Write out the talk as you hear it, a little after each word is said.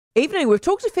Evening. We've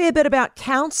talked a fair bit about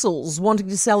councils wanting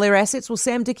to sell their assets. Well,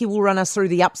 Sam Dickey will run us through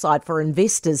the upside for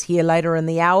investors here later in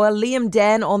the hour. Liam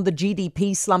Dan on the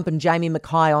GDP slump and Jamie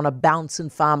Mackay on a bounce in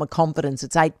farmer confidence.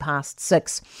 It's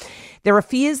 6:08. There are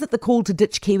fears that the call to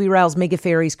ditch KiwiRail's mega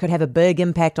ferries could have a big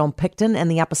impact on Picton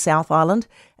and the Upper South Island.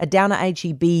 A Downer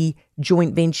HEB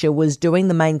joint venture was doing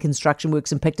the main construction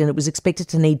works in Picton. It was expected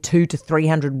to need 200 to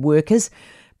 300 workers.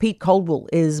 Pete Coldwell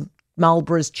is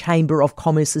Marlborough's Chamber of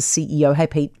Commerce's CEO. Hey,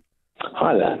 Pete.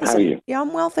 Hi there, how are you? Yeah,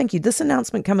 I'm well, thank you. This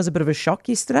announcement came as a bit of a shock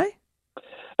yesterday?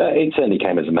 It certainly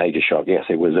came as a major shock. Yes,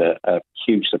 it was a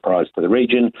huge surprise to the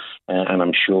region and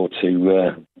I'm sure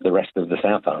to the rest of the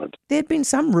South Island. There had been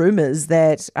some rumours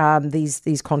that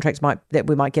these contracts that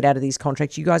we might get out of these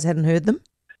contracts. You guys hadn't heard them?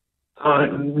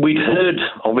 We'd heard,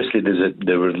 obviously,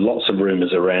 there were lots of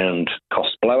rumours around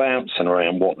cost blowouts and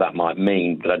around what that might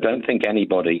mean, but I don't think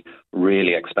anybody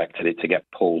really expected it to get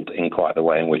pulled in quite the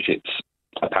way in which it's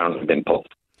apparently been pulled.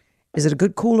 Is it a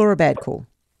good call or a bad call?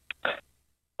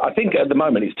 I think at the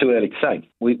moment it's too early to say.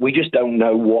 We just don't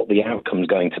know what the outcome's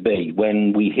going to be.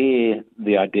 When we hear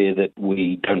the idea that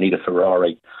we don't need a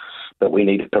Ferrari, but we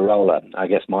need a Corolla, I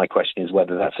guess my question is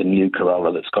whether that's a new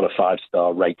Corolla that's got a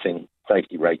 5-star rating,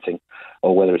 safety rating,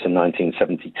 or whether it's a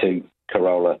 1972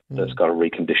 Corolla that's got a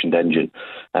reconditioned engine.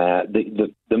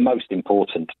 The most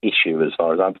important issue, as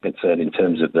far as I'm concerned, in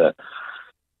terms of the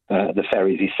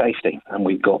ferries is safety, and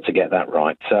we've got to get that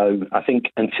right. So I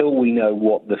think until we know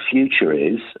what the future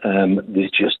is,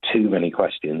 there's just too many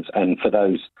questions. And for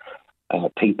those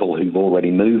people who've already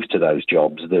moved to those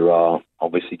jobs, there are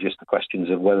obviously just the questions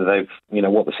of whether they've,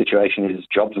 what the situation is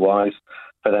jobs-wise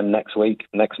for them next week,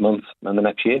 next month, and the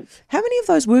next year. How many of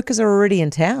those workers are already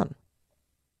in town?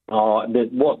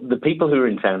 The people who are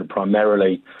in town are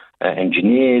primarily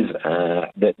engineers.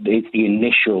 It's the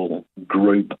initial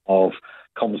group of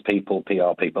comms people,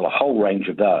 PR people, a whole range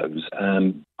of those.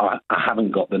 I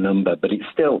haven't got the number, but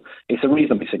it's a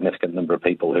reasonably significant number of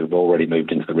people who've already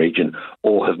moved into the region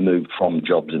or have moved from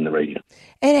jobs in the region.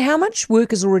 And how much work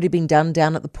has already been done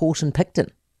down at the port in Picton?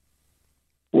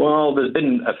 Well, there's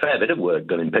been a fair bit of work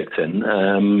done in Picton.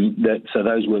 So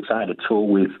those works, I had a tour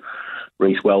with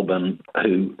Rhys Welburn,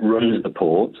 who runs the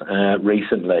port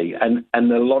recently, and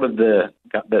a lot of the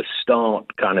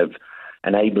start kind of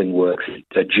enabling works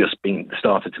are just being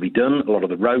started to be done. A lot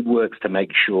of the road works to make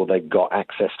sure they've got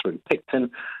access through Picton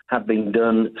have been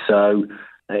done. So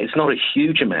it's not a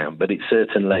huge amount, but it's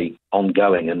certainly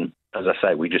ongoing. And as I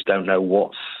say, we just don't know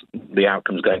what's the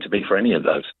outcome's going to be for any of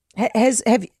those. Has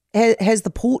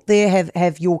the port there,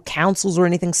 have your councils or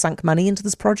anything sunk money into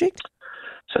this project?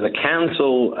 So the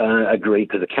council agreed,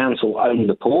 because the council owned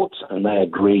the port, and they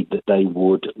agreed that they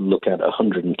would look at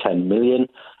 110 million.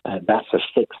 That's a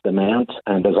fixed amount,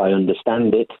 and as I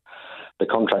understand it, the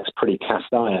contract's pretty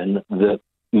cast iron that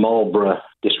Marlborough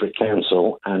District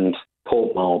Council and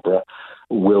Port Marlborough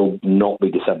will not be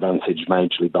disadvantaged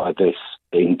majorly by this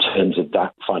in terms of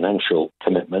that financial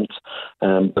commitment.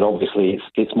 But obviously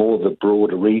it's more the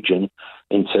broader region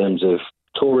in terms of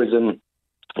tourism,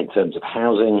 in terms of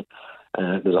housing.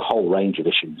 There's a whole range of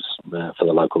issues for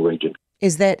the local region.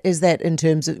 Is that in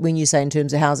terms of, when you say in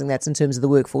terms of housing, that's in terms of the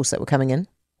workforce that were coming in?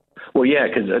 Well, yeah,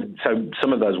 because so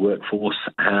some of those workforce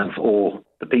have, or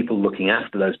the people looking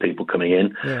after those people coming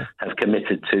in, have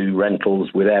committed to rentals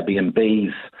with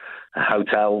Airbnbs,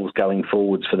 hotels going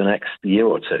forwards for the next year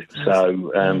or two.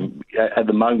 So at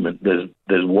the moment,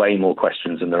 there's way more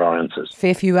questions than there are answers.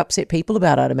 Fair few upset people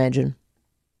about it, I'd imagine.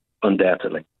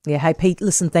 Undoubtedly. Yeah. Hey, Pete,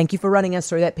 listen, thank you for running us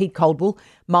through that. Pete Coldwell,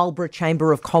 Marlborough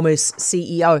Chamber of Commerce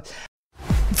CEO.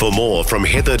 For more from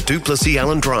Heather Duplessis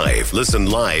Allen Drive, listen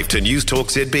live to News Talk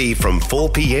ZB from 4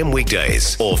 p.m.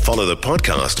 weekdays or follow the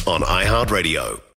podcast on iHeartRadio.